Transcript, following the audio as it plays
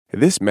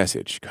This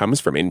message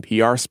comes from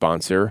NPR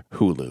sponsor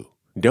Hulu.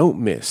 Don't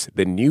miss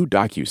the new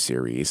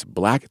docuseries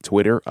Black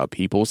Twitter, A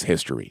People's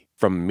History.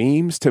 From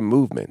memes to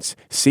movements,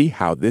 see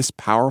how this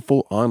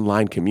powerful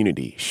online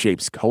community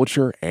shapes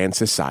culture and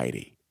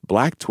society.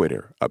 Black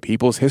Twitter, A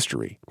People's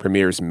History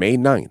premieres May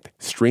 9th,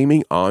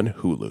 streaming on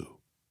Hulu.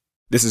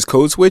 This is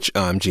Code Switch.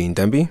 I'm Gene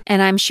Demby.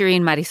 And I'm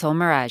Shireen Marisol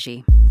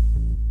Meraji.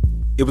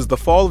 It was the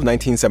fall of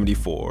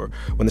 1974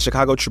 when the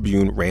Chicago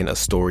Tribune ran a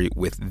story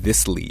with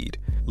this lead.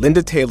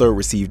 Linda Taylor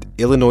received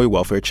Illinois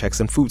welfare checks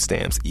and food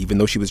stamps, even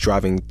though she was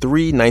driving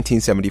 3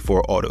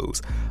 1974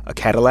 autos, a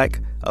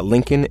Cadillac, a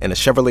Lincoln, and a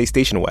Chevrolet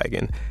station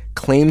wagon,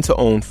 claimed to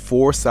own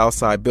 4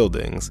 Southside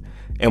buildings,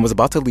 and was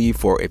about to leave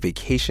for a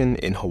vacation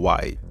in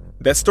Hawaii.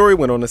 That story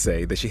went on to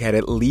say that she had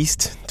at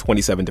least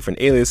 27 different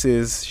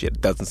aliases, she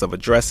had dozens of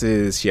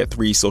addresses, she had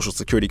 3 social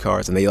security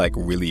cards, and they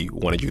really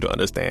wanted you to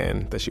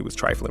understand that she was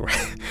trifling,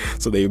 right?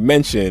 So they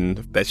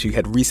mentioned that she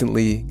had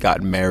recently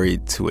got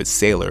married to a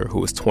sailor who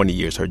was 20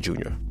 years her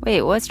junior.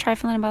 Wait, what's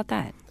trifling about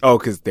that? Oh,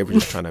 because they were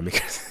just trying to make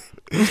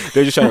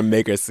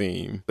her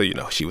seem,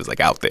 she was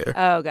out there.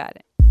 Oh, got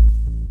it.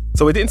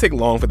 So it didn't take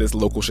long for this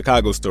local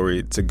Chicago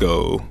story to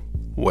go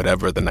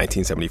whatever the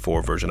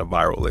 1974 version of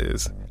viral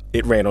is.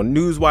 It ran on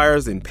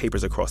newswires in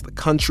papers across the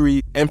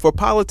country, and for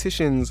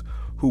politicians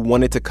who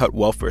wanted to cut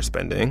welfare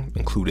spending,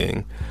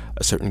 including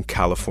a certain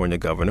California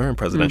governor and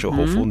presidential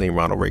hopeful named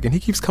Ronald Reagan. He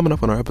keeps coming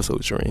up on our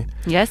episodes, Shireen.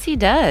 Yes, he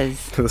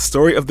does. The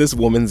story of this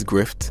woman's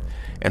grift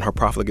and her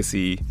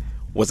profligacy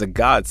was a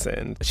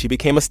godsend. She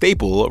became a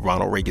staple of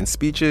Ronald Reagan's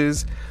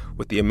speeches,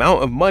 with the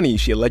amount of money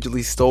she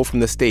allegedly stole from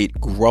the state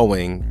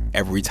growing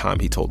every time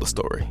he told the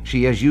story.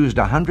 She has used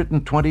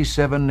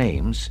 127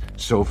 names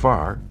so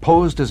far,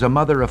 posed as a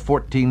mother of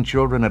 14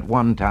 children at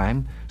one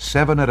time,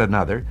 7 at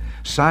another,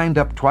 signed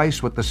up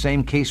twice with the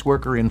same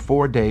caseworker in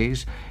 4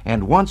 days,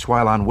 and once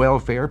while on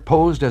welfare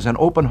posed as an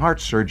open-heart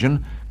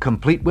surgeon,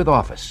 complete with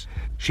office.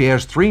 She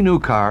has 3 new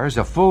cars,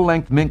 a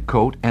full-length mink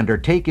coat, and her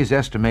take is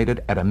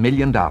estimated at $1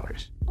 million.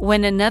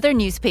 When another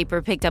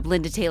newspaper picked up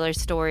Linda Taylor's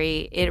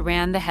story, it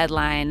ran the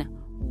headline,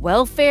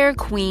 "Welfare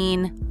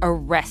Queen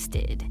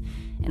Arrested."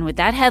 And with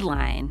that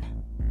headline,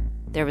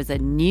 there was a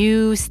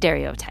new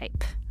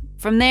stereotype.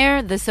 From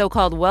there, the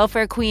so-called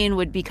welfare queen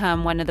would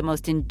become one of the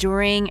most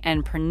enduring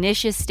and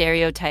pernicious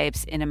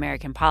stereotypes in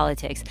American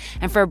politics.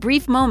 And for a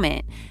brief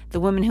moment, the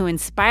woman who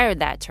inspired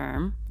that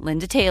term,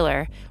 Linda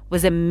Taylor,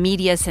 was a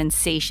media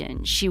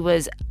sensation. She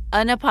was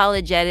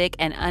unapologetic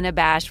and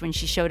unabashed when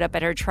she showed up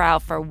at her trial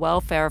for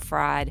welfare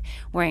fraud,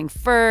 wearing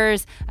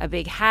furs, a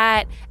big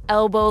hat,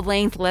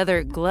 elbow-length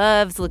leather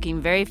gloves,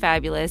 looking very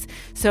fabulous.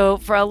 So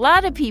for a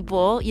lot of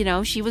people,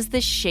 she was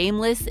the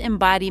shameless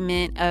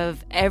embodiment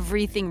of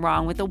everything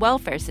wrong with the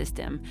welfare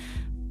system.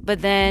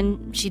 But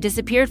then she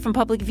disappeared from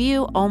public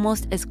view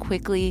almost as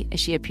quickly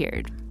as she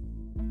appeared.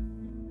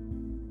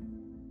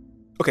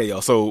 Okay,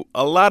 y'all, so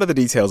a lot of the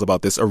details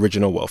about this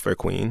original welfare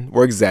queen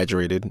were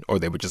exaggerated or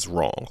they were just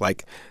wrong,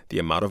 like the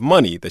amount of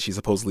money that she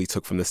supposedly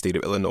took from the state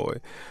of Illinois.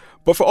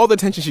 But for all the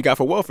attention she got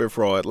for welfare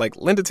fraud,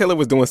 Linda Taylor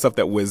was doing stuff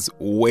that was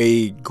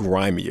way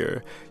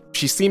grimier.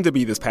 She seemed to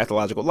be this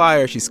pathological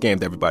liar. She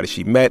scammed everybody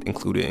she met,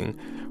 including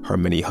her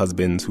many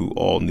husbands who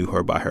all knew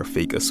her by her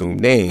fake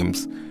assumed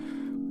names.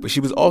 But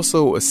she was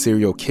also a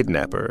serial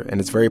kidnapper,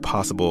 and it's very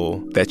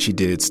possible that she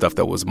did stuff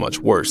that was much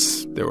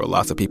worse. There were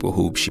lots of people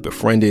who she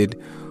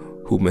befriended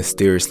who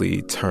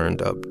mysteriously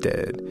turned up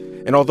dead.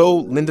 And although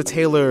Linda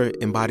Taylor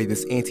embodied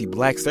this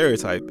anti-black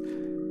stereotype,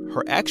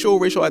 her actual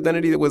racial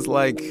identity was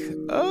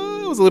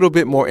it was a little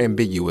bit more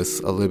ambiguous,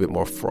 a little bit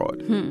more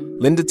fraud.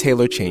 Linda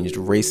Taylor changed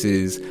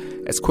races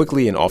as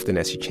quickly and often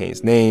as she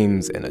changed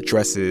names and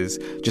addresses,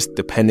 just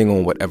depending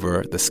on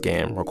whatever the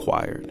scam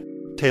required.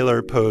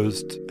 Taylor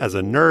posed as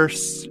a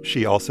nurse.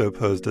 She also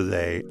posed as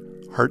a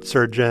heart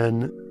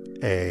surgeon,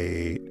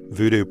 a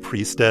voodoo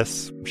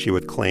priestess. She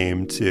would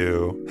claim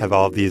to have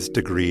all these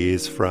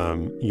degrees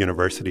from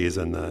universities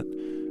in the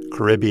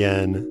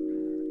Caribbean.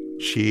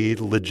 She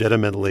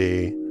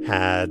legitimately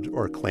had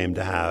or claimed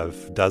to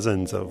have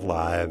dozens of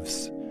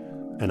lives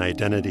and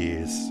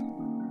identities.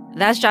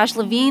 That's Josh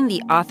Levine,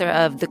 the author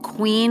of The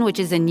Queen, which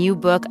is a new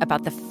book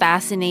about the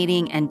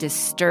fascinating and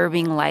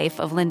disturbing life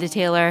of Linda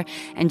Taylor.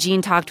 And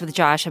Gene talked with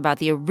Josh about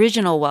the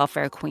original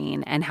welfare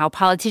queen and how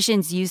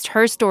politicians used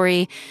her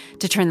story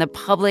to turn the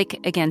public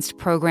against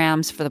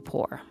programs for the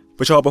poor.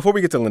 But y'all, before we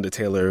get to Linda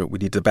Taylor, we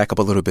need to back up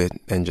a little bit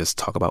and just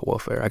talk about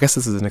welfare. I guess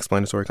this is an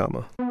explanatory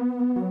comma.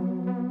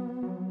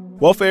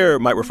 Welfare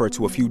might refer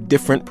to a few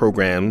different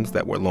programs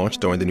that were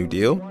launched during the New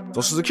Deal.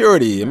 Social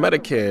Security and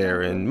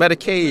Medicare and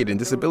Medicaid and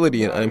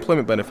disability and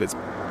unemployment benefits.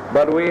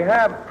 But we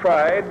have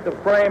tried to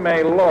frame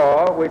a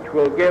law which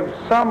will give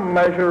some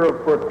measure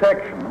of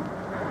protection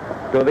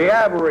to the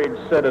average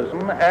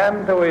citizen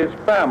and to his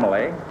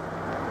family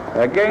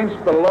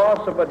against the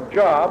loss of a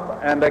job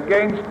and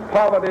against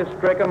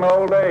poverty-stricken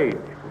old age.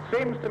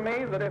 Seems to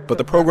me that if But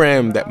the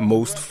program that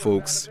most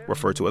folks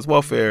refer to as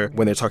welfare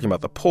when they're talking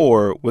about the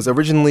poor was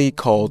originally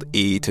called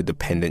Aid to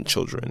Dependent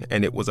Children.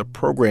 And it was a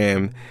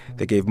program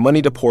that gave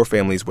money to poor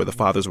families where the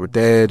fathers were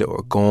dead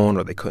or gone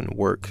or they couldn't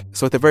work.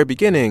 So at the very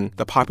beginning,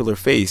 the popular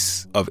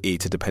face of Aid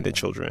to Dependent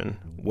Children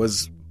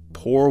was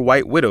poor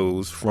white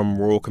widows from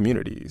rural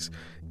communities.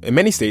 In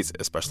many states,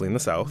 especially in the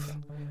South,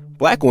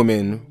 Black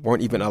women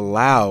weren't even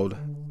allowed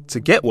to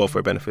get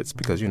welfare benefits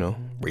because,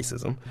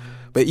 racism.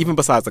 But even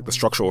besides the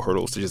structural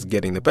hurdles to just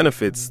getting the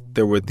benefits,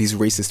 there were these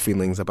racist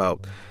feelings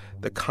about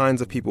the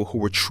kinds of people who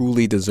were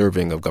truly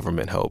deserving of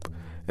government help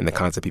and the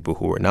kinds of people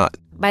who were not.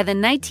 By the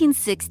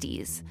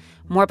 1960s,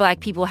 more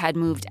Black people had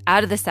moved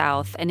out of the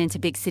South and into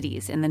big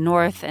cities in the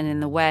North and in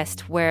the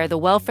West, where the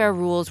welfare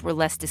rules were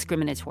less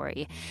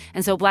discriminatory.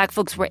 And so Black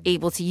folks were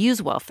able to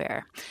use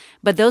welfare.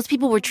 But those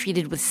people were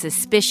treated with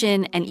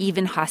suspicion and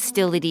even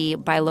hostility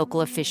by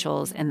local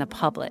officials and the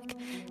public.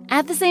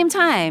 At the same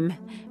time,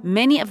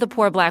 many of the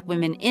poor Black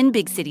women in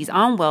big cities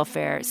on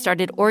welfare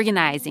started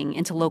organizing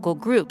into local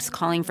groups,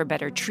 calling for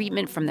better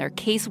treatment from their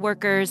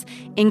caseworkers,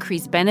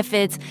 increased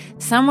benefits.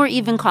 Some were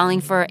even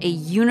calling for a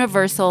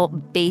universal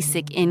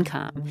basic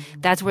income.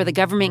 That's where the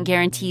government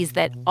guarantees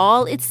that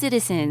all its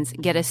citizens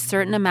get a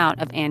certain amount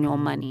of annual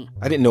money.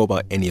 I didn't know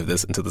about any of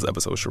this until this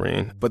episode,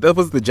 Shireen. But that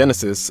was the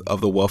genesis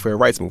of the welfare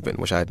rights movement,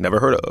 which I had never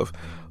heard of.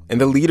 And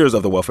the leaders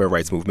of the welfare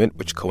rights movement,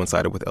 which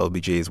coincided with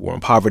LBJ's war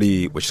on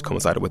poverty, which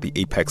coincided with the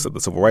apex of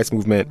the civil rights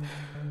movement,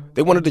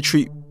 they wanted to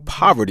treat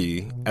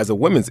poverty as a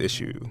women's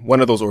issue.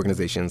 One of those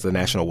organizations, the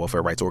National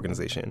Welfare Rights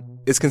Organization,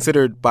 is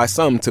considered by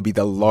some to be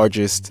the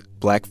largest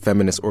Black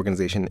feminist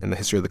organization in the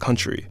history of the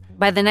country.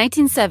 By the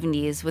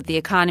 1970s, with the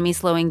economy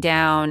slowing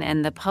down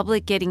and the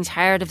public getting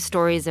tired of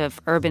stories of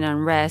urban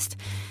unrest,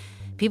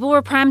 people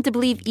were primed to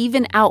believe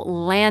even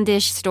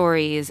outlandish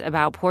stories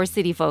about poor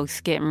city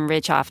folks getting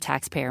rich off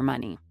taxpayer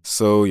money.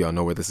 So y'all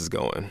know where this is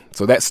going.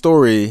 So that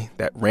story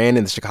that ran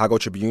in the Chicago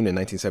Tribune in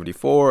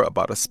 1974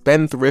 about a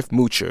spendthrift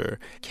moocher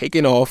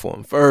caking off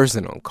on furs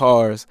and on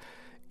cars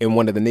in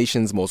one of the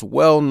nation's most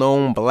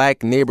well-known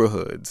Black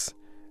neighborhoods,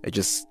 it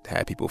just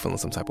had people feeling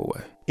some type of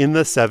way. In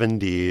the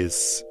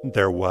 70s,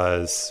 there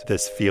was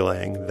this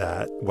feeling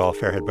that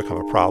welfare had become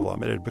a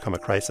problem. It had become a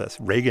crisis.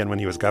 Reagan, when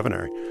he was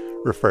governor,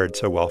 referred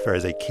to welfare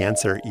as a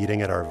cancer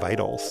eating at our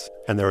vitals.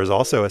 And there was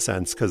also a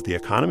sense, because the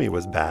economy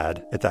was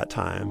bad at that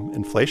time,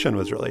 inflation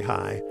was really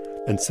high.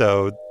 And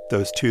so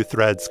those two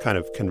threads kind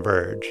of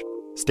converge.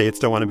 States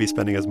don't want to be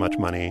spending as much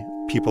money.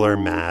 People are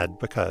mad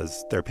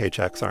because their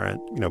paychecks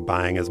aren't,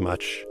 buying as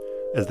much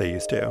as they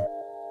used to.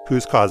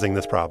 Who's causing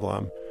this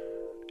problem?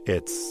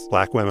 It's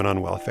Black women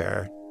on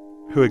welfare.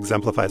 Who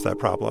exemplifies that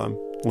problem?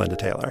 Linda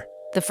Taylor.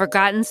 The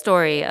forgotten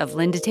story of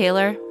Linda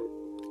Taylor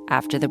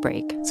after the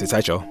break. Sit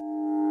tight, y'all.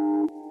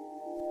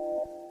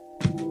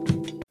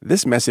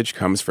 This message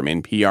comes from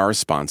NPR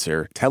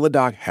sponsor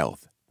Teladoc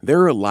Health.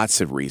 There are lots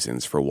of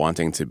reasons for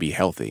wanting to be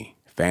healthy.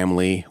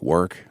 Family,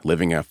 work,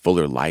 living a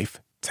fuller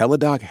life.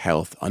 Teladoc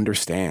Health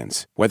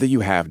understands. Whether you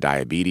have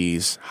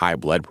diabetes, high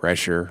blood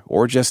pressure,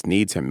 or just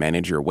need to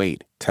manage your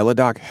weight,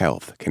 Teladoc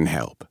Health can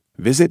help.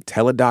 Visit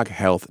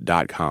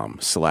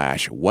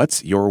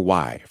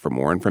teladochealth.com/whatsyourwhy for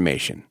more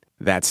information.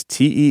 That's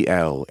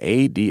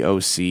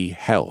TELADOC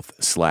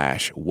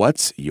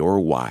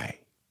health/whatsyourwhy.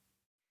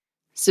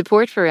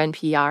 Support for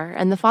NPR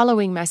and the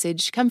following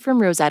message come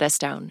from Rosetta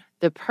Stone,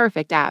 the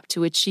perfect app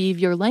to achieve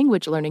your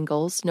language learning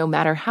goals no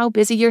matter how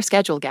busy your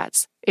schedule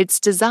gets. It's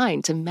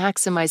designed to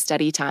maximize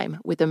study time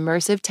with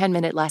immersive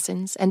 10-minute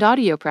lessons and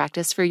audio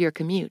practice for your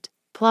commute.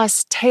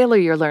 Plus, tailor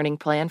your learning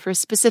plan for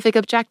specific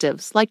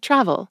objectives like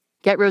travel.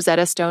 Get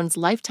Rosetta Stone's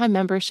lifetime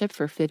membership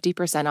for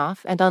 50%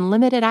 off and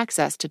unlimited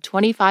access to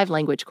 25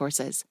 language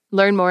courses.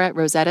 Learn more at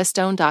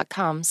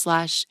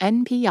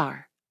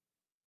rosettastone.com/NPR.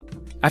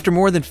 After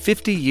more than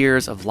 50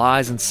 years of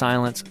lies and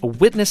silence, a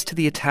witness to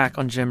the attack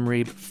on Jim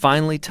Reeb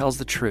finally tells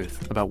the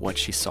truth about what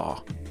she saw.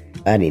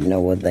 I didn't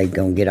know whether they were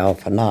going to get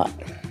off or not,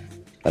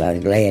 but I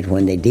was glad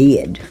when they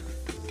did.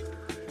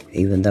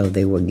 Even though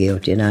they were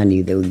guilty, and I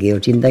knew they were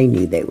guilty, and they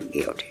knew they were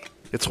guilty.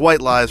 It's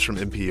White Lies from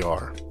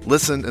NPR.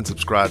 Listen and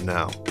subscribe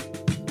now.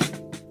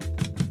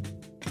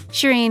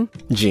 Shireen.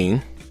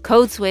 Gene.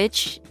 Code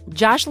Switch.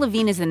 Josh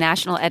Levine is the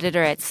national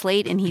editor at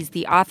Slate, and he's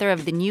the author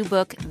of the new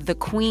book, The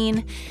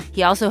Queen.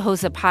 He also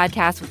hosts a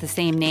podcast with the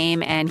same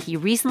name, and he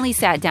recently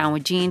sat down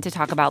with Gene to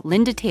talk about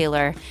Linda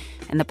Taylor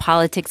and the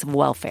politics of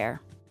welfare.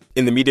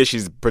 In the media,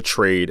 she's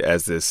portrayed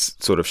as this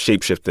sort of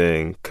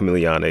shape-shifting,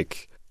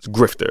 chameleonic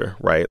grifter,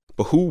 right?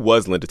 But who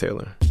was Linda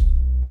Taylor?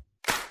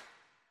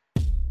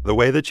 The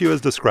way that she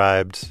was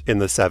described in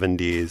the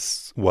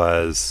 70s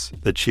was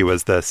that she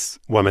was this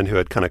woman who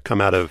had kind of come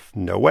out of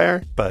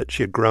nowhere, but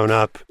she had grown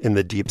up in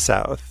the Deep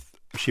South.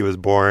 She was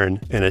born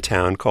in a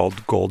town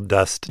called Gold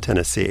Dust,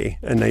 Tennessee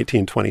in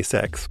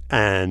 1926.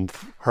 And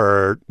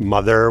her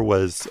mother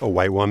was a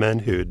white woman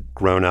who'd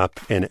grown up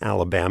in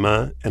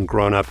Alabama and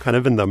grown up kind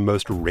of in the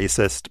most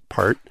racist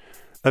part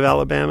of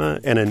Alabama,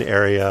 in an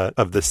area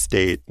of the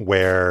state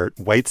where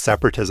white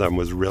separatism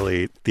was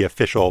really the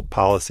official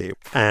policy.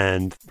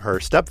 And her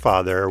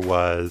stepfather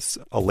was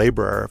a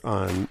laborer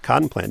on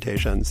cotton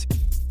plantations.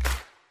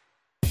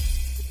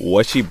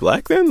 Was she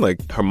black then?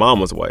 Like, her mom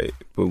was white,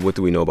 but what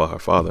do we know about her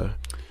father?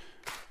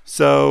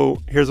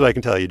 So here's what I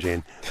can tell you,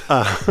 Gene.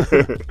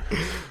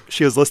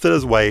 She was listed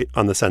as white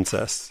on the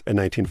census in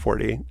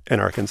 1940 in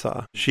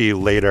Arkansas. She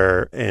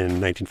later,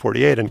 in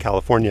 1948 in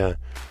California,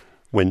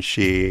 when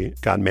she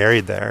got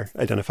married there,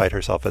 identified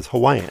herself as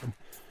Hawaiian.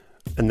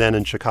 And then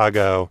in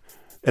Chicago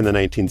in the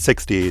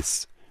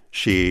 1960s,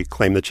 she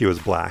claimed that she was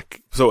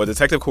black. So a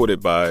detective quoted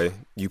by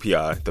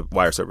UPI, the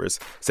wire service,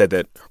 said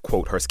that,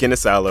 quote, her skin is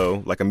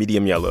sallow, like a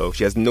medium yellow.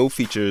 She has no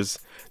features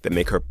that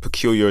make her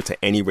peculiar to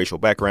any racial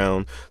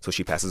background. So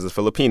she passes as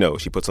Filipino.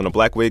 She puts on a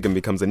black wig and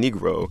becomes a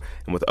Negro.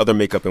 And with other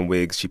makeup and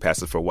wigs, she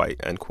passes for white,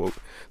 end quote.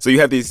 So you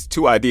have these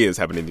two ideas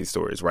happening in these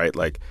stories, right?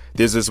 Like,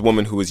 there's this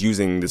woman who is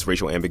using this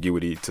racial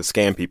ambiguity to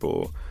scam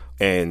people,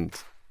 and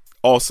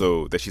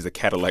also that she's a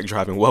Cadillac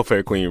driving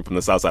welfare queen from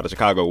the south side of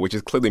Chicago, which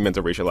is clearly meant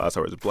to racialize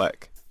her as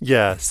black.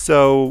 Yeah.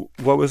 So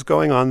what was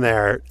going on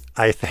there,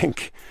 I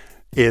think,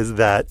 is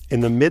that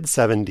in the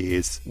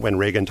mid-'70s, when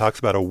Reagan talks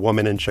about a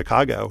woman in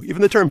Chicago,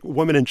 even the term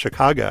woman in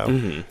Chicago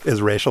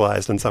is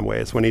racialized in some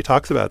ways when he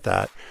talks about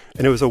that.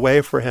 And it was a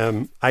way for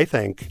him, I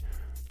think,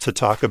 to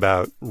talk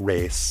about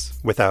race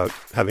without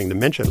having to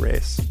mention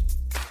race.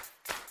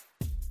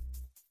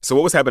 So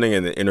what was happening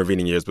in the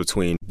intervening years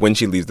between when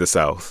she leaves the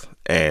South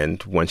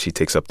and when she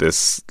takes up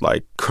this,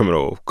 like,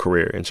 criminal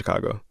career in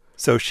Chicago?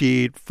 So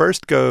she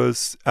first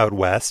goes out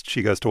west.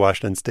 She goes to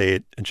Washington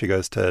State and she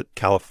goes to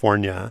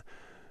California.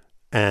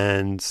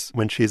 And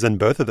when she's in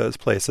both of those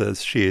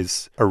places,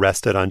 she's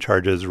arrested on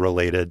charges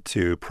related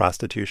to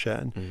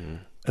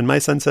prostitution. And my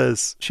sense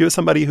is she was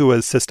somebody who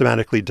was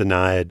systematically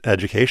denied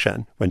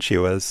education when she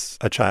was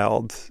a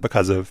child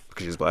because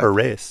she's black. Her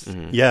race.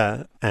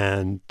 Yeah.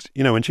 And,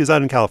 you know, when she's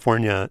out in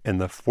California in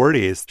the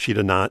 40s, she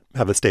did not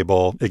have a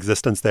stable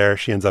existence there.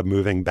 She ends up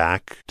moving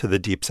back to the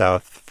Deep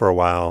South for a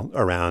while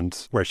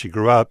around where she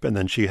grew up. And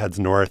then she heads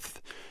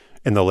north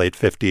in the late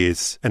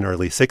 50s and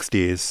early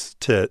 60s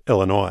to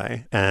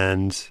Illinois.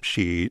 And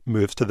she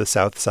moves to the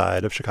south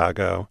side of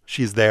Chicago.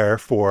 She's there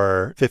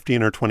for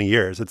 15 or 20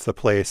 years. It's the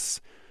place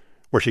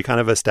where she kind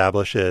of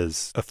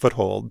establishes a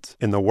foothold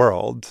in the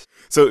world.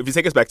 So if you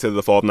take us back to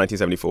the fall of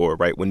 1974,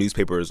 right, when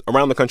newspapers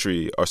around the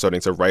country are starting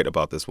to write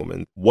about this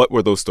woman, what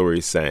were those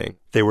stories saying?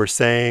 They were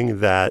saying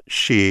that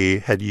she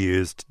had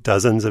used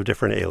dozens of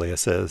different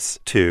aliases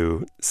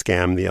to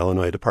scam the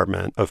Illinois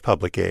Department of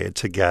Public Aid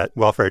to get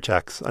welfare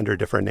checks under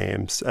different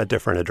names at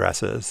different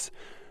addresses.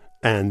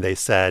 And they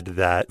said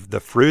that the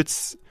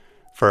fruits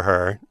for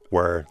her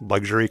were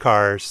luxury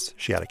cars.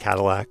 She had a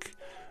Cadillac.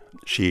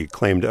 She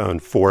claimed to own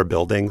 4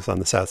 buildings on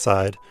the south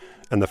side.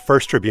 And the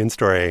first Tribune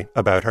story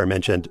about her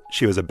mentioned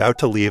she was about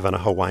to leave on a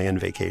Hawaiian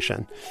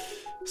vacation.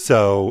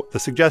 So the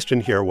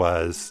suggestion here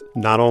was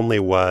not only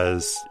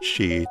was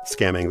she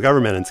scamming the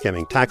government and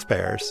scamming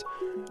taxpayers,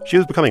 she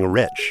was becoming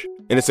rich.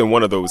 And it's in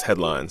one of those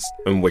headlines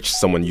in which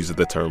someone uses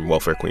the term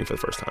welfare queen for the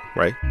first time,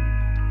 right?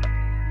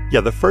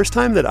 Yeah, the first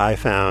time that I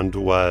found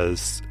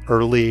was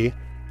early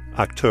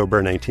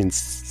October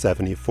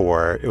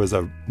 1974. It was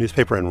a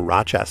newspaper in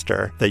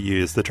Rochester that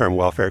used the term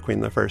welfare queen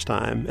the first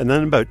time. And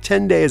then about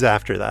 10 days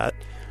after that,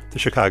 the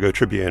Chicago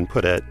Tribune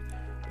put it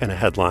in a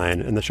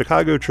headline. And the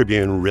Chicago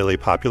Tribune really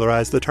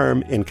popularized the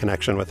term in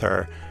connection with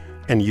her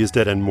and used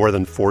it in more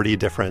than 40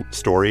 different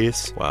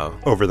stories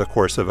over the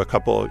course of a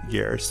couple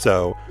years.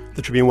 So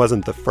the Tribune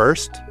wasn't the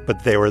first,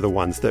 but they were the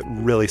ones that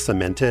really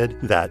cemented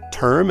that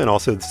term and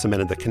also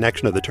cemented the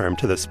connection of the term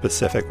to the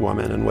specific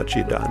woman and what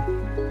she'd done.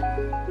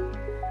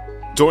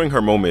 During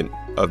her moment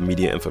of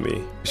media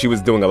infamy, she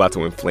was doing a lot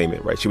to inflame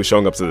it, right? She was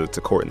showing up to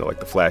court in the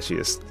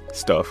flashiest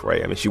stuff,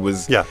 right? I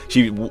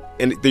mean,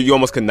 and you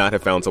almost could not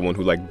have found someone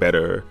who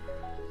better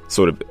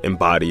sort of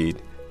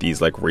embodied these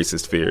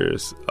racist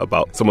fears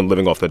about someone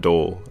living off the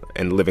dole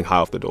and living high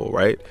off the dole,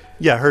 right?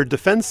 Yeah, her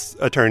defense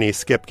attorney,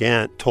 Skip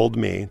Gant, told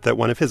me that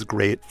one of his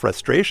great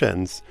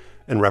frustrations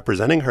in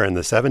representing her in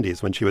the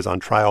 70s when she was on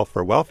trial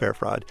for welfare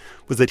fraud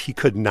was that he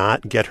could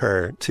not get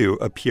her to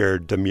appear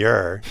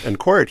demure in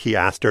court. He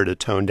asked her to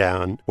tone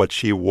down what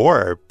she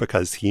wore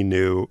because he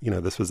knew,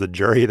 this was a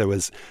jury that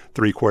was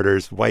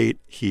 3/4 white.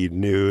 He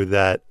knew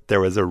that there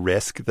was a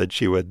risk that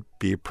she would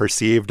be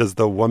perceived as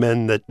the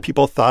woman that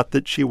people thought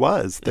that she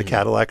was, the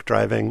Cadillac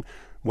driving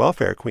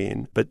welfare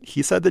queen. But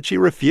he said that she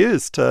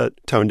refused to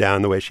tone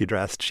down the way she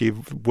dressed. She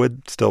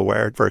would still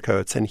wear fur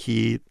coats. And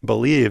he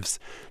believes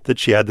that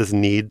she had this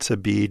need to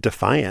be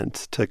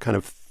defiant, to kind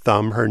of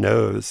thumb her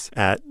nose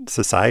at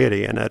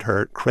society and at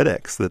her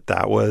critics,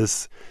 that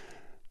was,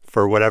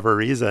 for whatever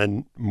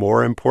reason,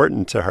 more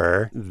important to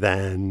her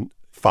than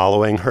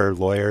following her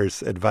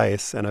lawyer's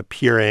advice and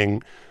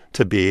appearing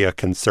to be a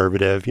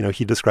conservative.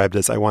 He described it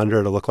as, I wanted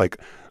her to look like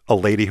a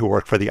lady who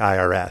worked for the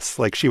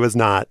IRS. She was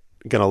not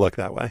going to look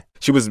that way.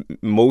 She was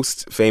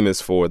most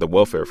famous for the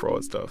welfare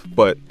fraud stuff.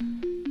 But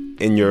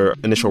in your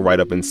initial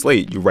write-up in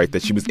Slate, you write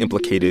that she was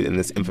implicated in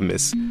this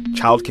infamous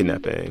child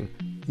kidnapping.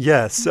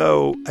 Yeah,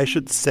 so I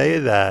should say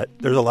that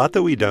there's a lot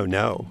that we don't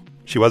know.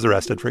 She was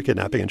arrested for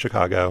kidnapping in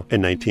Chicago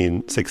in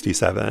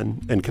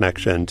 1967 in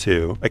connection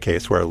to a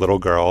case where a little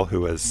girl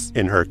who was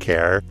in her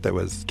care that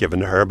was given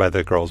to her by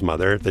the girl's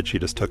mother, that she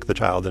just took the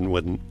child and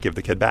wouldn't give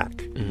the kid back.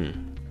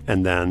 Mm-hmm.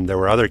 And then there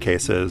were other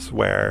cases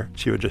where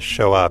she would just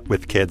show up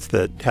with kids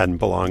that hadn't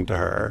belonged to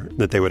her,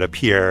 that they would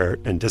appear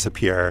and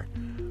disappear.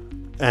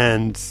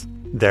 And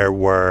there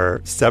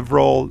were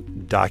several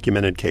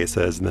documented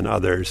cases and then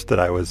others that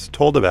I was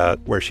told about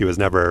where she was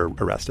never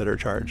arrested or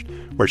charged,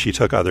 where she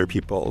took other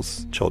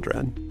people's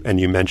children. And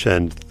you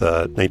mentioned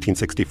the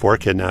 1964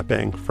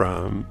 kidnapping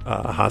from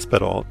a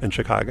hospital in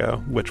Chicago,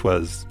 which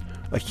was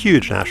a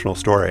huge national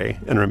story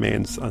and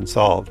remains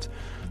unsolved.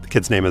 The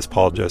kid's name is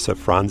Paul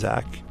Joseph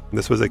Franzak.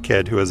 This was a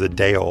kid who was a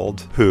day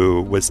old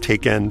who was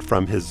taken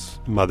from his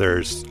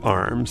mother's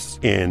arms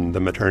in the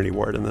maternity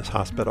ward in this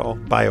hospital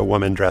by a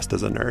woman dressed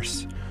as a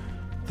nurse.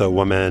 The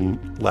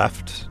woman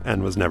left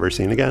and was never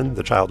seen again.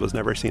 The child was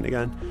never seen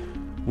again.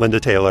 Linda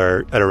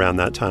Taylor, at around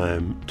that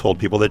time, told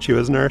people that she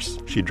was a nurse.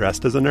 She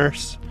dressed as a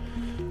nurse.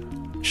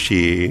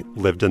 She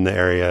lived in the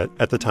area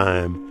at the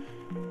time.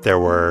 There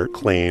were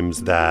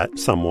claims that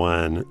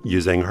someone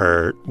using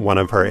one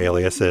of her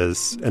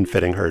aliases and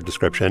fitting her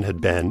description had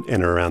been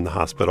in or around the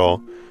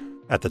hospital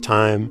at the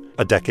time.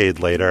 A decade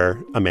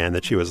later, a man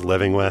that she was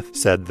living with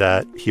said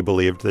that he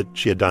believed that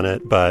she had done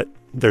it, but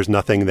there's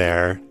nothing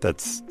there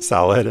that's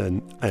solid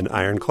and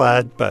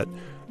ironclad. But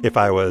if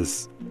I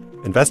was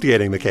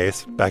investigating the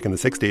case back in the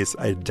 60s,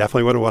 I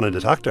definitely would have wanted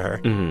to talk to her.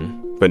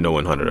 Mm-hmm. But no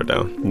one hunted her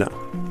down? No.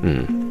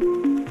 Mm.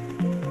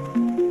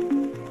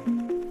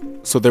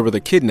 So there were the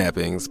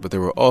kidnappings, but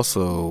there were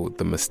also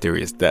the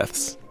mysterious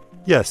deaths.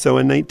 Yeah, so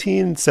in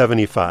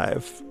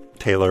 1975,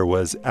 Taylor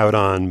was out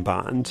on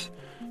bond.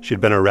 She'd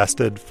been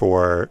arrested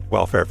for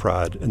welfare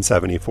fraud in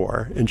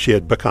 74, and she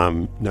had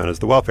become known as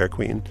the welfare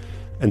queen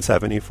in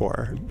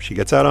 74. She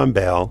gets out on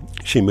bail.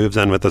 She moves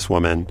in with this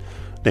woman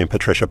named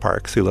Patricia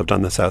Parks, who lived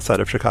on the south side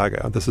of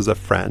Chicago. This is a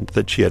friend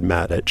that she had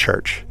met at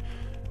church.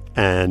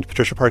 And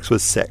Patricia Parks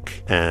was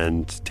sick,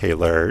 and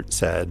Taylor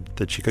said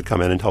that she could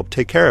come in and help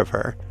take care of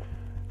her.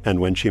 And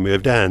when she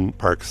moved in,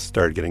 Parks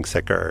started getting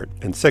sicker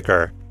and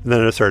sicker. And then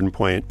at a certain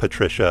point,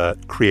 Patricia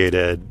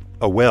created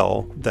a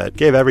will that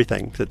gave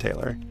everything to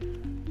Taylor.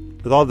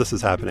 With all this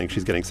is happening,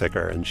 she's getting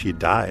sicker, and she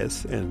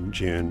dies in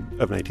June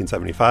of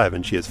 1975,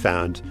 and she is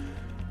found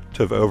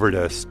to have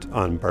overdosed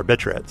on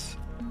barbiturates.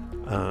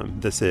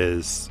 This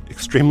is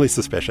extremely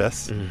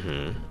suspicious.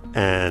 Mm-hmm.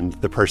 And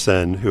the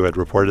person who had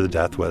reported the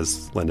death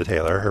was Linda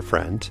Taylor, her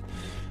friend,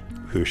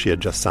 who she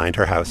had just signed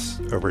her house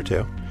over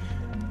to.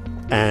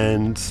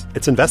 And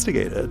it's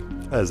investigated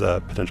as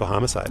a potential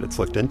homicide. It's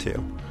looked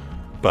into.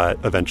 But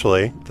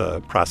eventually,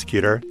 the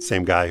prosecutor,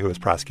 same guy who was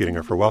prosecuting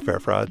her for welfare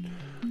fraud,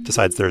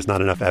 decides there's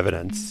not enough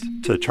evidence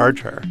to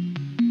charge her.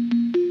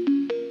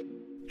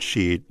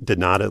 She did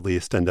not at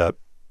least end up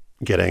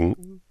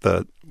getting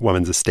the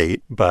woman's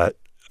estate, but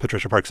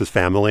Patricia Parks'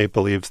 family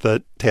believes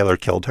that Taylor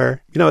killed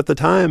her. You know, at the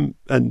time,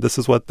 and this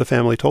is what the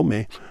family told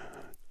me,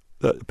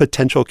 the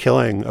potential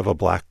killing of a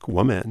black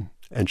woman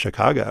in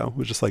Chicago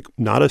was just like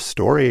not a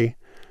story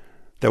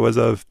that was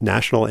of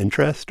national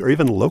interest or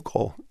even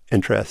local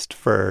interest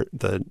for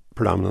the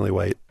predominantly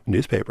white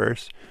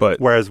newspapers. But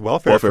whereas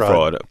welfare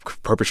fraud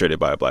perpetrated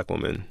by a black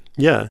woman.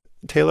 Yeah.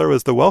 Taylor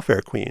was the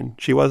welfare queen.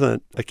 She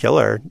wasn't a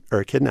killer or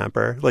a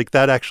kidnapper. Like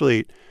that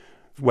actually,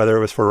 whether it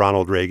was for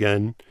Ronald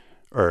Reagan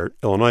or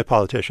Illinois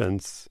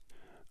politicians,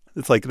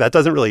 it's like that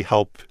doesn't really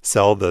help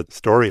sell the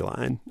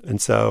storyline.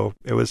 And so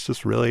it was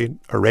just really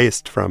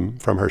erased from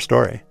her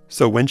story.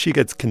 So when she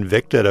gets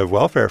convicted of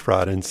welfare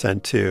fraud and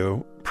sent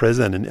to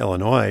prison in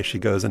Illinois, she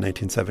goes in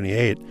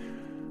 1978.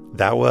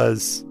 That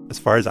was, as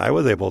far as I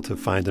was able to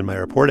find in my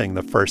reporting,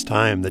 the first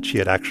time that she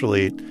had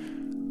actually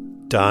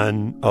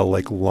done a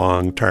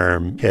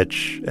long-term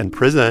hitch in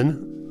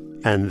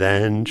prison. And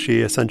then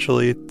she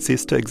essentially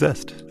ceased to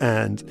exist.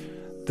 And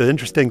the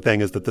interesting thing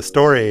is that the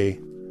story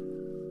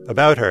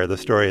about her, the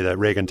story that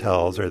Reagan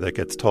tells or that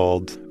gets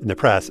told in the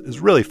press, is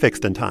really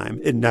fixed in time.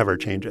 It never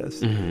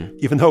changes. Mm-hmm.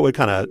 Even though it would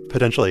kind of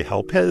potentially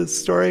help his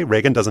story,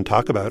 Reagan doesn't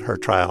talk about her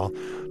trial,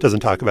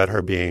 doesn't talk about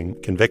her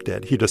being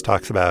convicted. He just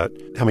talks about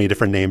how many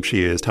different names she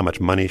used, how much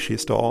money she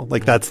stole.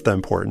 That's the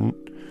important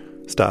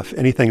stuff.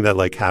 Anything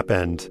that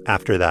happened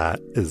after that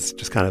is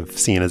just kind of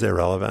seen as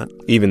irrelevant.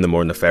 Even the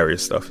more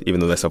nefarious stuff, even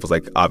though that stuff was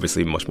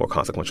obviously much more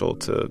consequential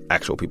to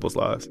actual people's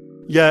lives.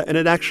 Yeah, and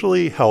it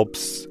actually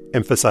helps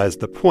emphasize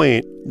the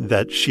point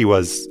that she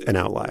was an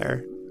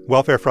outlier.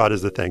 Welfare fraud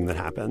is the thing that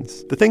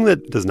happens. The thing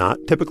that does not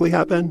typically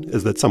happen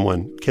is that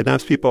someone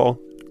kidnaps people,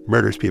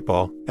 murders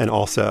people, and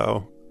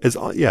also is,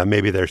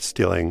 maybe they're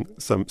stealing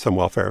some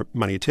welfare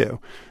money too.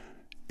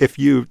 If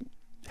you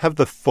have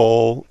the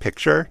full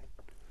picture,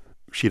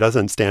 she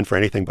doesn't stand for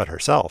anything but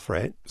herself,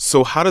 right?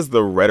 So how does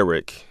the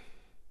rhetoric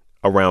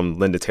around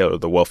Linda Taylor,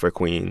 the welfare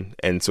queen,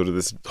 and sort of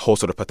this whole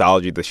sort of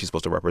pathology that she's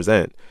supposed to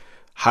represent,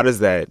 How does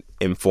that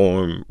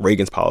inform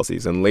Reagan's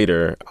policies? And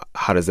later,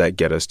 how does that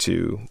get us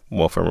to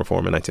welfare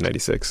reform in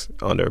 1996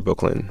 under Bill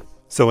Clinton?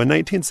 So in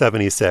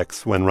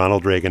 1976, when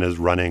Ronald Reagan is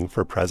running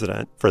for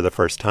president for the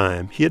first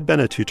time, he had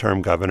been a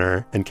two-term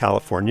governor in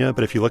California.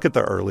 But if you look at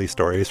the early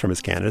stories from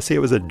his candidacy, it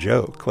was a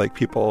joke. Like,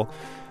 people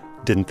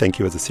didn't think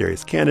he was a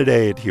serious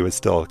candidate. He was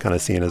still kind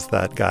of seen as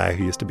that guy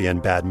who used to be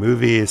in bad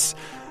movies.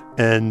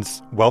 And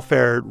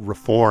welfare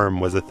reform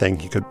was a thing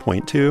he could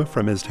point to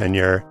from his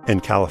tenure in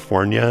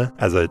California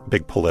as a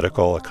big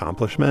political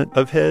accomplishment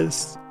of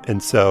his.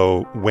 And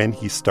so when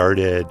he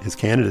started his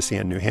candidacy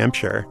in New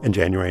Hampshire in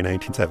January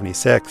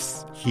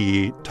 1976,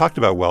 he talked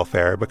about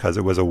welfare because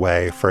it was a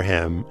way for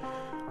him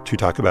to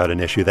talk about an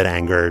issue that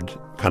angered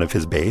kind of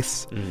his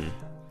base. Mm-hmm.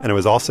 And it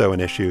was also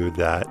an issue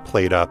that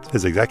played up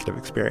his executive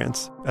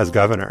experience as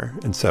governor.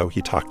 And so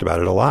he talked about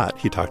it a lot.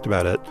 He talked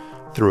about it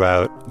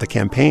throughout the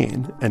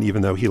campaign. And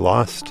even though he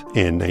lost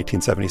in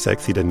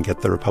 1976, he didn't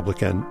get the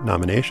Republican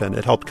nomination.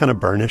 It helped kind of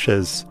burnish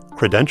his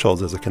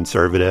credentials as a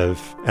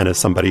conservative and as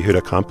somebody who'd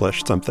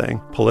accomplished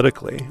something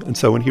politically. And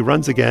so when he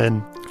runs again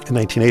in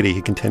 1980,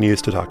 he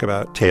continues to talk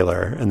about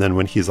Taylor. And then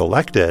when he's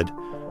elected,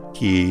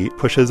 he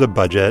pushes a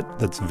budget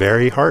that's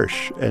very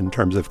harsh in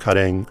terms of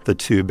cutting the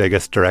two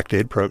biggest direct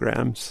aid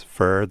programs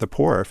for the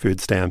poor,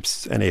 food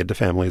stamps and aid to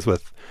families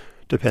with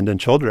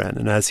dependent children.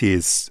 And as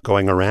he's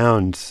going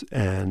around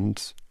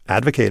and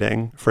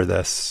advocating for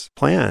this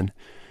plan,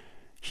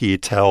 he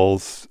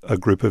tells a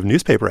group of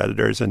newspaper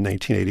editors in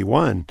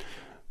 1981,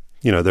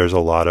 you know, there's a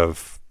lot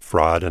of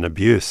fraud and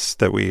abuse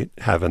that we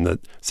have in the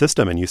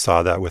system. And you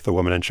saw that with the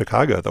woman in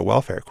Chicago, the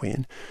welfare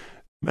queen.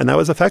 And that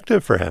was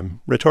effective for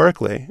him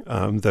rhetorically.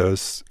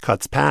 Those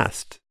cuts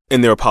passed.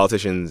 And there were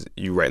politicians,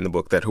 you write in the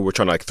book, that who were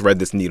trying to thread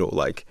this needle,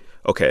 like,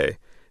 okay,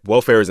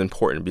 welfare is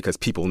important because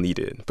people need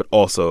it, but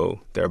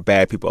also there are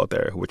bad people out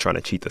there who are trying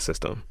to cheat the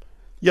system.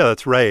 Yeah,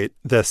 that's right.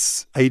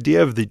 This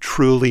idea of the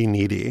truly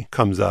needy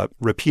comes up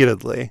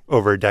repeatedly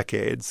over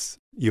decades.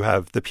 You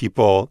have the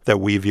people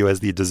that we view as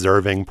the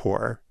deserving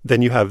poor.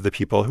 Then you have the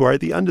people who are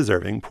the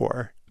undeserving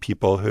poor,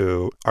 people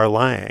who are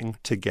lying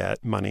to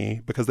get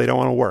money because they don't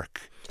want to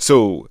work.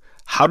 So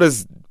how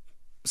does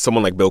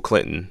someone like Bill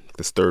Clinton,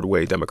 this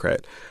third-way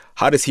Democrat,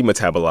 how does he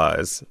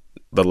metabolize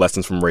the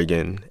lessons from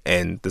Reagan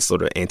and this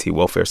sort of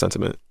anti-welfare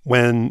sentiment?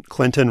 When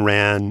Clinton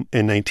ran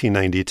in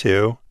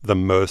 1992, the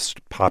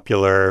most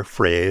popular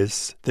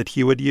phrase that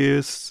he would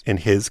use in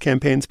his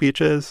campaign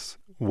speeches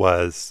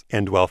was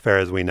 "end welfare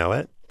as we know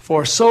it."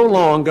 For so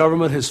long,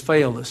 government has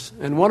failed us,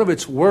 and one of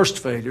its worst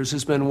failures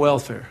has been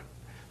welfare.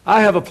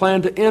 I have a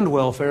plan to end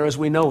welfare as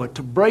we know it,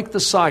 to break the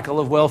cycle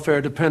of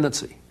welfare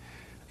dependency.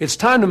 It's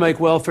time to make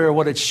welfare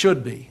what it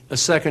should be, a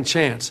second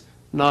chance,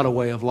 not a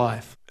way of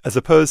life. As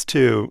opposed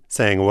to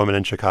saying a woman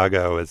in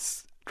Chicago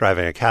is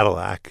driving a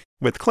Cadillac,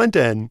 with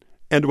Clinton,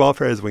 end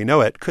welfare as we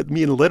know it could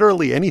mean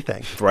literally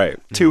anything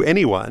to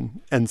anyone.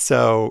 And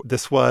so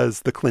this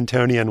was the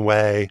Clintonian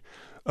way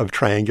of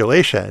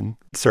triangulation.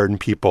 Certain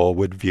people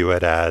would view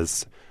it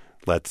as,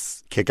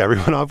 let's kick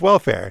everyone off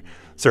welfare.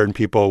 Certain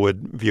people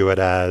would view it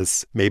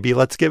as, maybe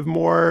let's give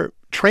more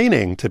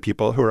training to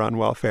people who are on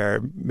welfare.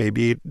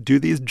 Maybe do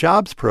these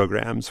jobs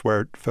programs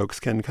where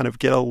folks can kind of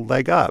get a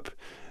leg up.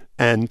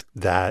 And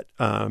that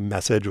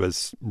message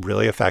was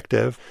really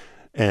effective.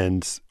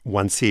 And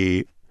once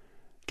he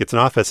gets in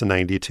office in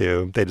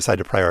 92, they decide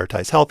to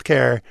prioritize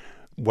healthcare.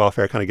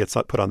 Welfare kind of gets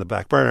put on the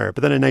back burner.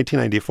 But then in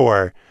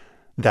 1994,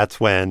 that's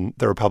when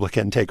the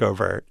Republican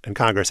takeover in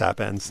Congress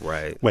happens.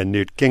 Right. When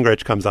Newt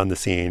Gingrich comes on the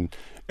scene.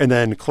 And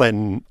then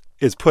Clinton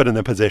is put in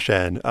the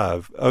position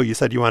of, oh, you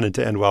said you wanted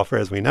to end welfare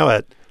as we know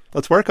it.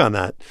 Let's work on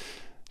that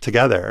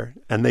together.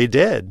 And they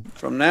did.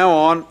 From now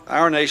on,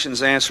 our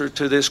nation's answer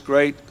to this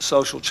great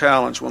social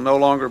challenge will no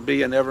longer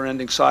be a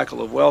never-ending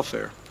cycle of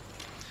welfare.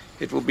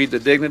 It will be the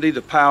dignity,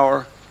 the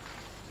power,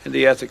 and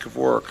the ethic of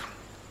work.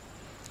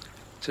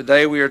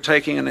 Today, we are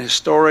taking an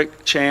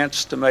historic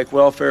chance to make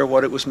welfare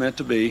what it was meant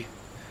to be,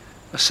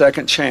 a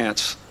second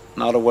chance,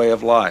 not a way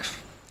of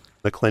life.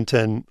 The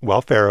Clinton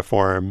welfare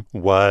reform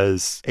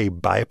was a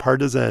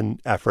bipartisan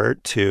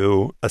effort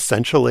to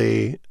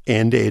essentially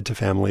end aid to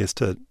families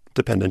to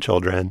dependent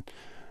children,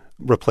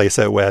 replace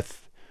it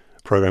with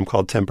a program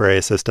called temporary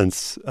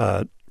assistance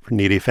for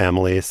needy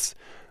families.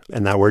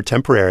 And that word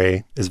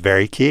temporary is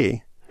very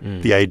key.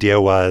 The idea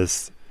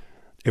was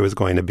it was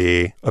going to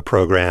be a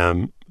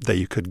program that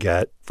you could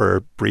get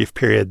for brief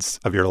periods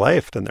of your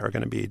life, and there were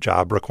going to be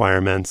job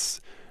requirements.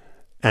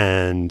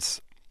 And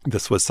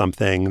this was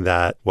something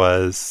that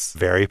was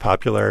very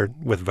popular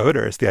with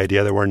voters, the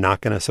idea that we're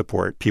not going to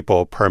support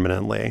people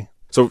permanently.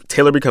 So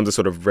Taylor becomes a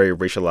sort of very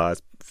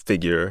racialized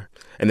figure,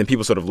 and then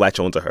people sort of latch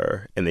onto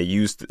her, and they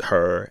used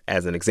her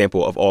as an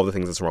example of all the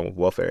things that's wrong with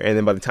welfare. And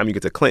then by the time you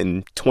get to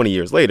Clinton, 20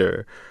 years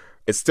later,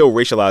 it's still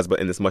racialized, but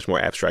in this much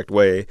more abstract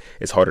way.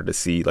 It's harder to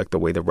see like the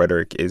way the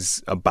rhetoric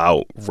is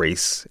about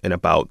race and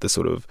about the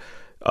sort of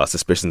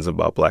suspicions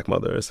about Black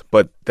mothers.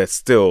 But that's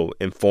still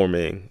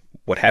informing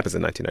what happens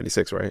in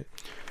 1996, right?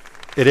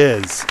 It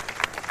is.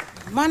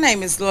 My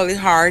name is Lily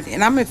Hart,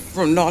 and I'm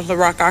from North Little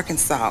Rock,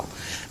 Arkansas.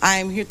 I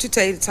am here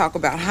today to talk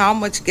about how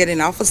much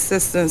getting off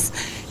assistance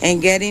and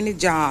getting a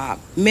job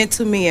meant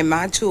to me and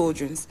my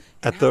children's.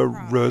 At the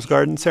Rose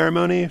Garden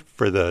ceremony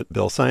for the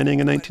bill signing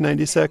in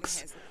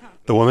 1996,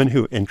 the woman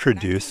who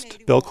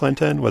introduced Bill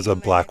Clinton was a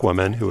black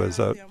woman who was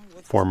a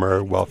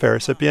former welfare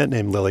recipient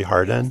named Lily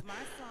Hardin,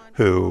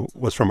 who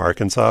was from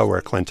Arkansas,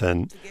 where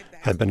Clinton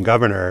had been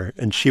governor,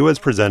 and she was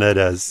presented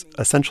as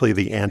essentially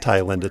the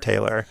anti-Linda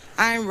Taylor.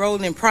 I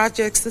enrolled in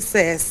Project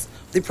Success.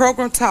 The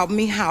program taught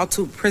me how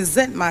to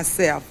present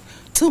myself.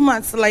 2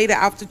 months later,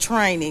 after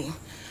training,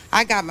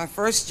 I got my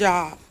first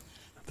job.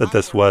 That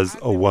this was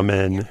a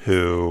woman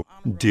who,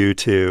 due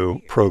to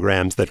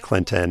programs that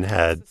Clinton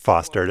had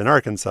fostered in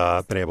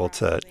Arkansas, been able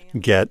to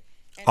get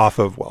off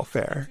of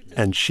welfare.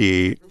 And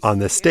she, on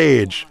this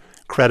stage,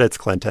 credits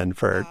Clinton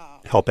for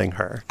helping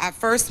her. I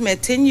first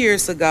met 10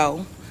 years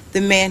ago the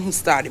man who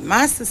started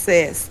my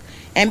success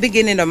and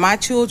beginning of my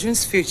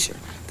children's future,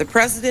 the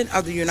President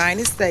of the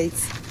United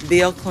States,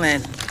 Bill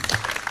Clinton.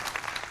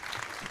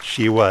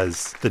 She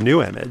was the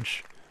new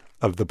image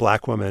of the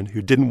black woman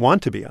who didn't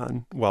want to be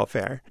on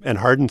welfare. And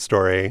Hardin's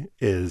story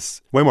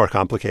is way more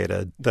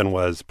complicated than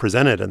was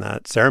presented in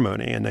that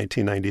ceremony in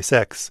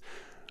 1996.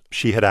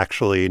 She had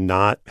actually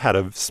not had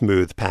a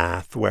smooth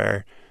path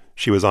where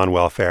she was on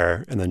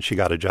welfare and then she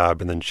got a job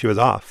and then she was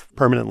off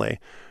permanently.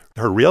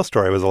 Her real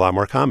story was a lot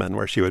more common,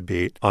 where she would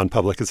be on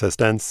public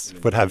assistance,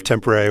 would have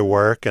temporary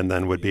work, and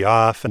then would be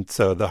off. And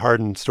so the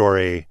Hardin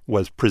story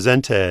was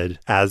presented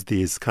as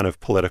these kind of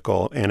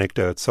political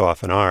anecdotes so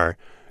often are,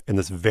 in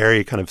this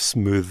very kind of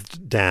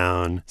smoothed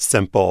down,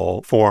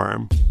 simple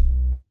form.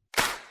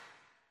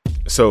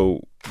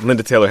 So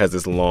Linda Taylor has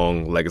this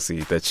long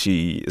legacy that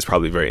she is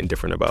probably very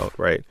indifferent about,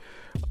 right?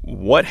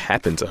 What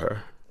happened to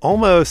her?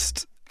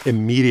 Almost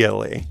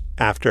immediately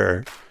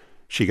after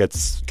she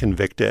gets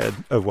convicted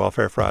of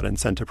welfare fraud and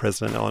sent to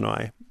prison in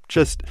Illinois.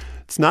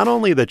 It's not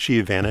only that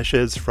she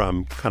vanishes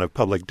from kind of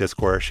public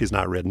discourse, she's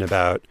not written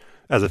about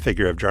as a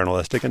figure of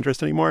journalistic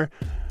interest anymore.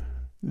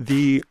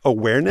 The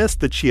awareness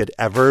that she had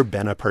ever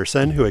been a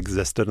person who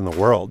existed in the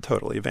world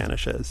totally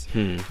vanishes.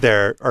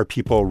 There are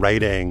people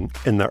writing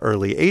in the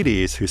early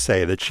 80s who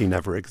say that she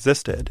never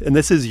existed. And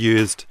this is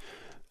used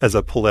as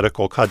a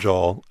political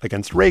cudgel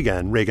against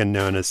Reagan. Reagan,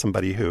 known as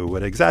somebody who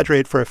would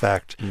exaggerate for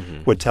effect,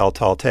 would tell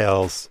tall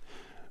tales.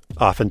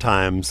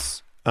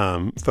 Oftentimes,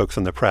 folks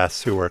in the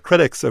press who were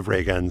critics of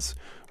Reagan's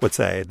would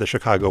say the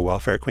Chicago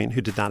welfare queen who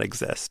did not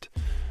exist.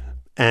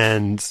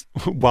 And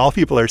while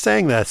people are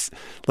saying this,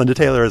 Linda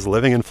Taylor is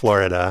living in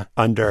Florida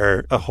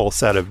under a whole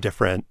set of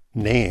different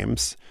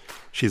names.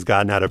 She's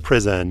gotten out of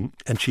prison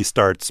and she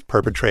starts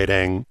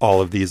perpetrating all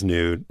of these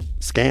new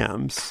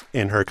scams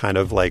in her kind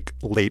of like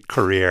late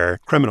career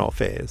criminal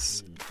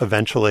phase.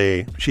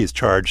 Eventually, she's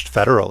charged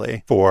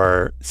federally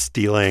for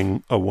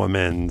stealing a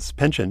woman's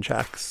pension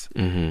checks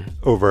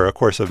over a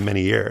course of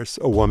many years.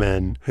 A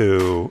woman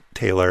who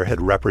Taylor had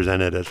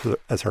represented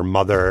as her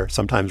mother,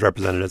 sometimes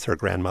represented as her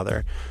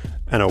grandmother,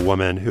 and a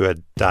woman who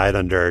had died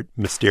under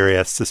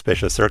mysterious,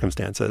 suspicious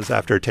circumstances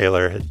after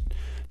Taylor had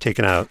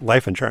taken out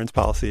life insurance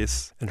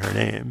policies in her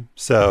name.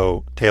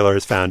 So Taylor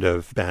is found to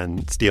have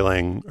been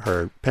stealing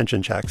her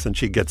pension checks, and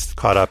she gets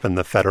caught up in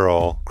the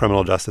federal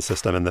criminal justice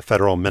system and the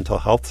federal mental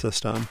health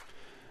system.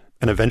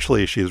 And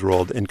eventually she's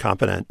ruled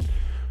incompetent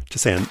to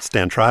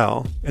stand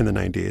trial in the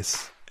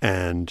 90s.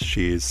 And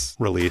she's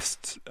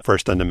released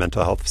first into a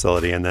mental health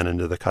facility and then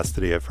into the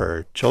custody of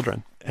her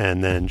children.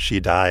 And then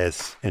she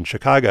dies in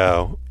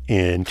Chicago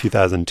in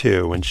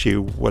 2002 when she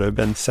would have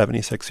been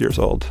 76 years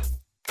old.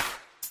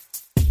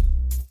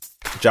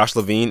 Josh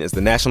Levine is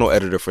the national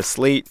editor for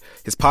Slate.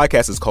 His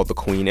podcast is called The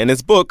Queen, and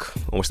his book,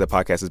 on which that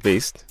podcast is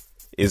based,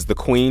 is The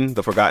Queen,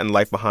 The Forgotten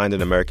Life Behind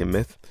an American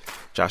Myth.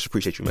 Josh,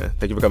 appreciate you, man.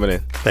 Thank you for coming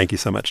in. Thank you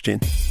so much, Gene.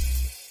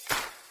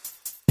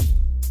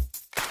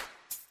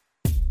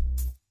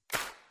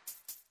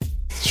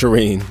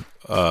 Shireen,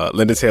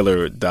 Linda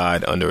Taylor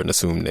died under an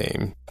assumed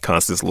name,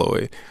 Constance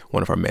Lloyd,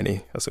 one of her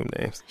many assumed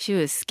names. She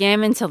was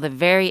scamming till the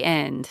very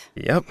end.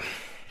 Yep.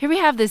 Here we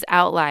have this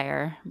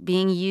outlier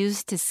being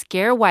used to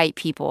scare white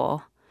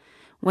people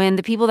when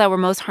the people that were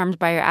most harmed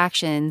by her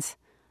actions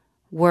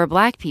were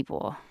black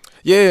people.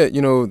 Yeah,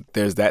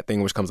 there's that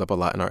thing which comes up a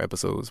lot in our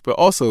episodes. But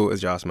also,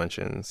 as Josh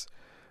mentions,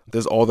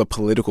 there's all the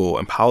political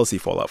and policy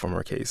fallout from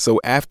her case. So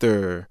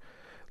after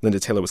Linda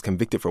Taylor was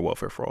convicted for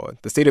welfare fraud,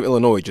 the state of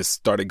Illinois just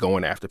started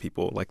going after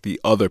people like the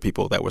other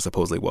people that were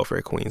supposedly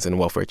welfare queens and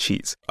welfare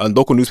cheats. A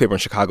local newspaper in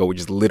Chicago would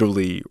just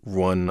literally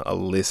run a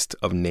list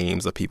of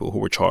names of people who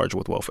were charged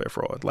with welfare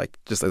fraud, like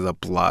just as a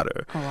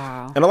blotter. Oh,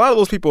 wow. And a lot of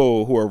those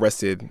people who were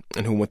arrested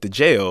and who went to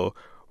jail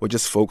were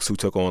just folks who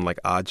took on like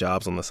odd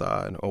jobs on the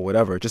side or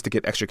whatever just to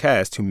get extra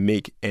cash to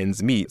make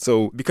ends meet.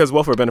 So because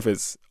welfare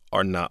benefits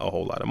are not a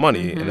whole lot of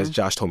money, and as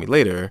Josh told me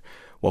later,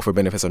 welfare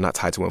benefits are not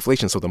tied to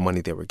inflation, so the money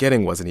they were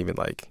getting wasn't even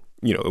like,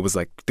 it was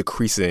like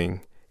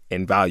decreasing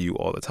in value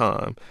all the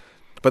time.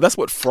 But that's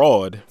what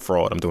fraud,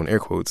 I'm doing air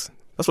quotes,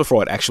 That's what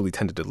fraud actually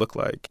tended to look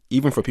like.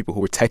 Even for people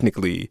who were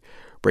technically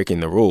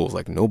breaking the rules,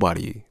 like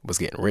nobody was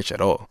getting rich at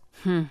all.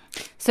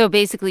 So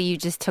basically you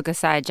just took a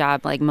side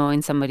job like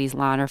mowing somebody's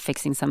lawn or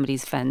fixing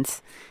somebody's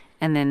fence,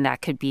 and then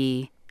that could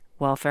be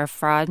welfare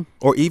fraud?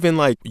 Or even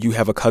like you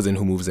have a cousin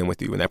who moves in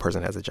with you and that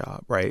person has a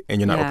job, right? And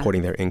you're not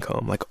reporting their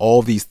income. Like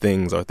all these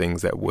things are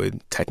things that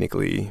would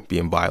technically be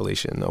in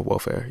violation of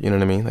welfare. You know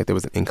what I mean? Like there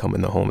was an income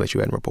in the home that you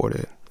hadn't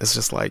reported. It's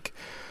just like,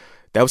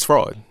 that was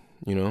fraud,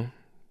 you know?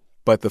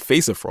 But the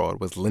face of fraud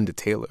was Linda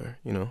Taylor,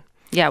 you know?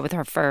 Yeah, with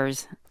her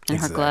furs and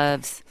her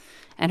gloves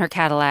and her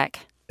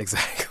Cadillac.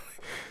 Exactly.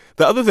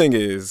 The other thing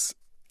is,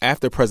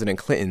 after President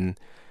Clinton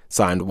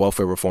signed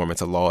welfare reform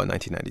into law in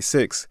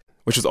 1996,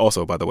 which was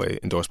also, by the way,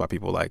 endorsed by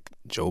people like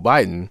Joe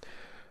Biden,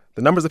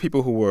 the numbers of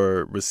people who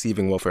were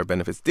receiving welfare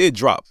benefits did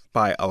drop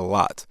by a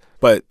lot.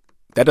 But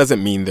that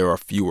doesn't mean there are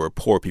fewer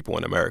poor people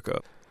in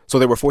America. So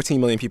there were 14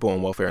 million people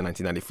on welfare in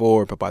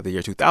 1994, but by the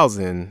year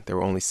 2000, there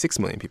were only 6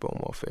 million people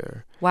on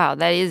welfare. Wow,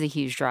 that is a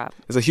huge drop.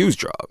 It's a huge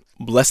drop.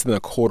 Less than a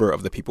quarter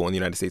of the people in the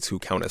United States who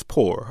count as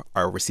poor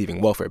are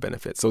receiving welfare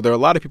benefits. So there are a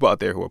lot of people out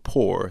there who are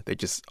poor. They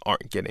just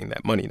aren't getting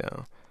that money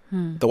now.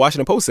 The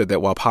Washington Post said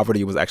that while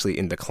poverty was actually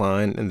in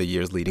decline in the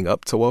years leading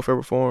up to welfare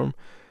reform,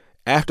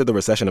 after the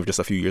recession of just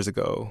a few years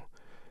ago,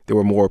 there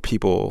were more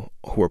people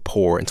who were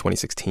poor in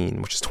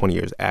 2016, which is 20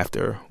 years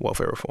after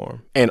welfare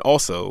reform. And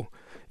also,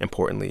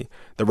 importantly,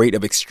 the rate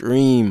of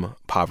extreme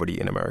poverty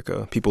in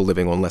America, people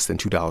living on less than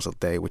 $2 a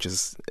day, which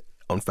is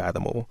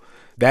unfathomable,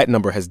 that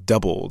number has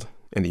doubled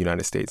in the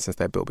United States since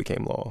that bill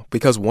became law.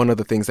 Because one of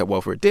the things that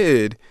welfare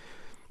did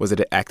was that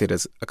it acted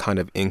as a kind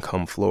of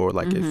income floor.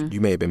 Like if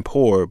you may have been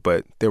poor,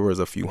 but there was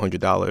a few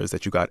 $100s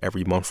that you got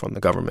every month from the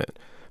government.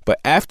 But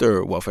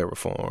after welfare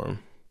reform,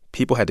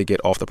 people had to get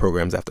off the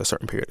programs after a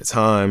certain period of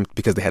time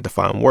because they had to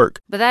find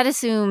work. But that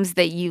assumes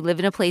that you live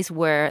in a place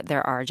where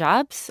there are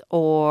jobs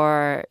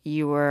or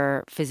you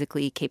were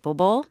physically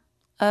capable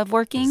of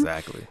working.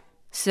 Exactly.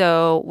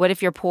 So what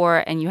if you're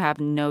poor and you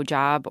have no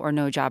job or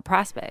no job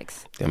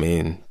prospects? I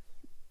mean,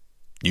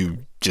 you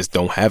just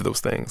don't have those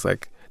things.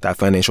 Like that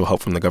financial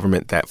help from the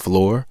government, that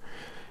floor,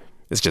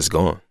 it's just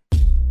gone.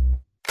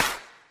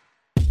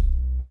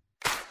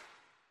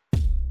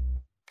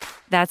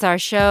 That's our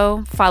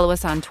show. Follow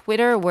us on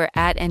Twitter. We're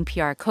at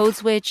NPR Code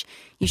Switch.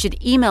 You should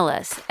email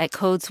us at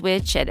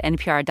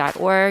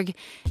codeswitch@npr.org.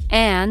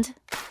 And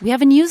we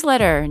have a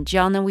newsletter. Do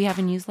y'all know we have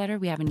a newsletter?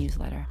 We have a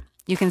newsletter.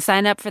 You can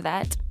sign up for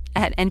that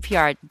at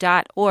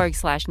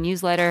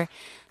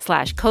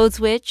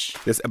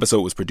npr.org/newsletter/codeswitch. This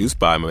episode was produced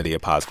by Maria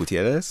Paz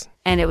Gutierrez.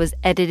 And it was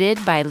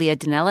edited by Leah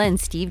Donnella and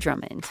Steve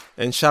Drummond.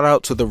 And shout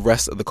out to the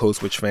rest of the Code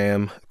Switch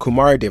fam: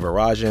 Kumari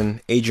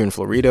Devarajan, Adrian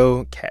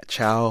Florido, Kat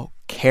Chow,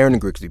 Karen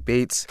Grigsby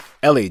Bates,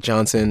 L.A.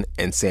 Johnson,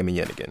 and Sammy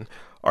Yenigan.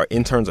 Our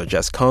interns are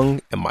Jess Kung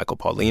and Michael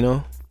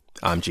Paulino.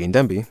 I'm Gene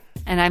Demby.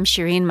 And I'm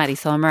Shireen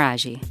Marisol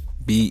Meraji.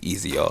 Be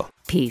easy, y'all.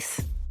 Peace.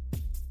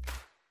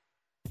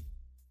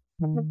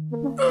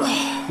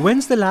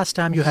 When's the last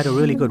time you had a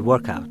really good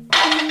workout?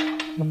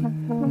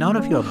 Not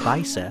of your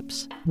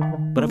biceps,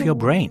 but of your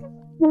brain.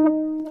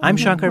 I'm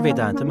Shankar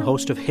Vedantam,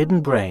 host of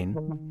Hidden Brain.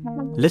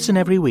 Listen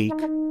every week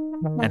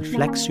and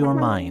flex your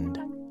mind.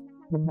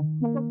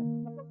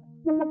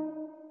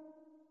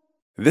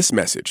 This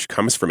message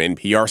comes from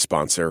NPR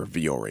sponsor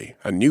Vuori,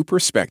 a new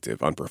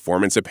perspective on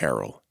performance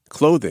apparel.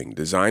 Clothing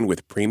designed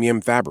with premium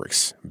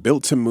fabrics,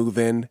 built to move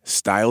in,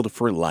 styled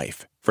for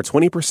life. For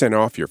 20%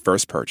 off your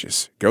first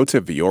purchase, go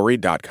to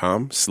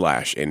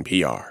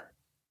vuori.com/NPR.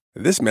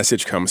 This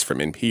message comes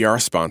from NPR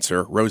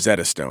sponsor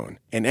Rosetta Stone,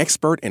 an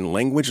expert in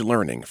language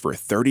learning for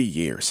 30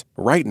 years.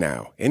 Right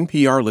now,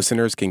 NPR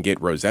listeners can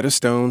get Rosetta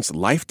Stone's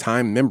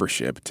lifetime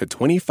membership to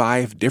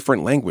 25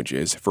 different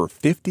languages for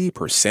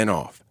 50%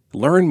 off.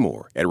 Learn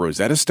more at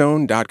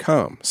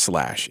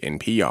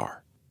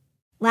rosettastone.com/NPR.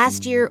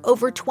 Last year,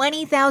 over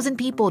 20,000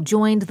 people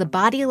joined the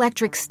Body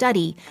Electric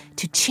study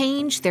to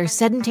change their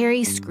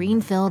sedentary,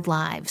 screen-filled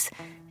lives.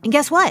 And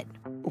guess what?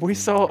 We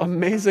saw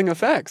amazing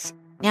effects.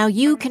 Now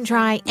you can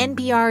try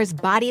NPR's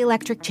Body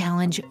Electric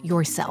Challenge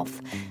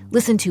yourself.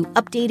 Listen to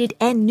updated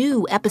and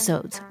new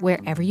episodes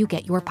wherever you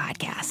get your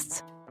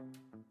podcasts.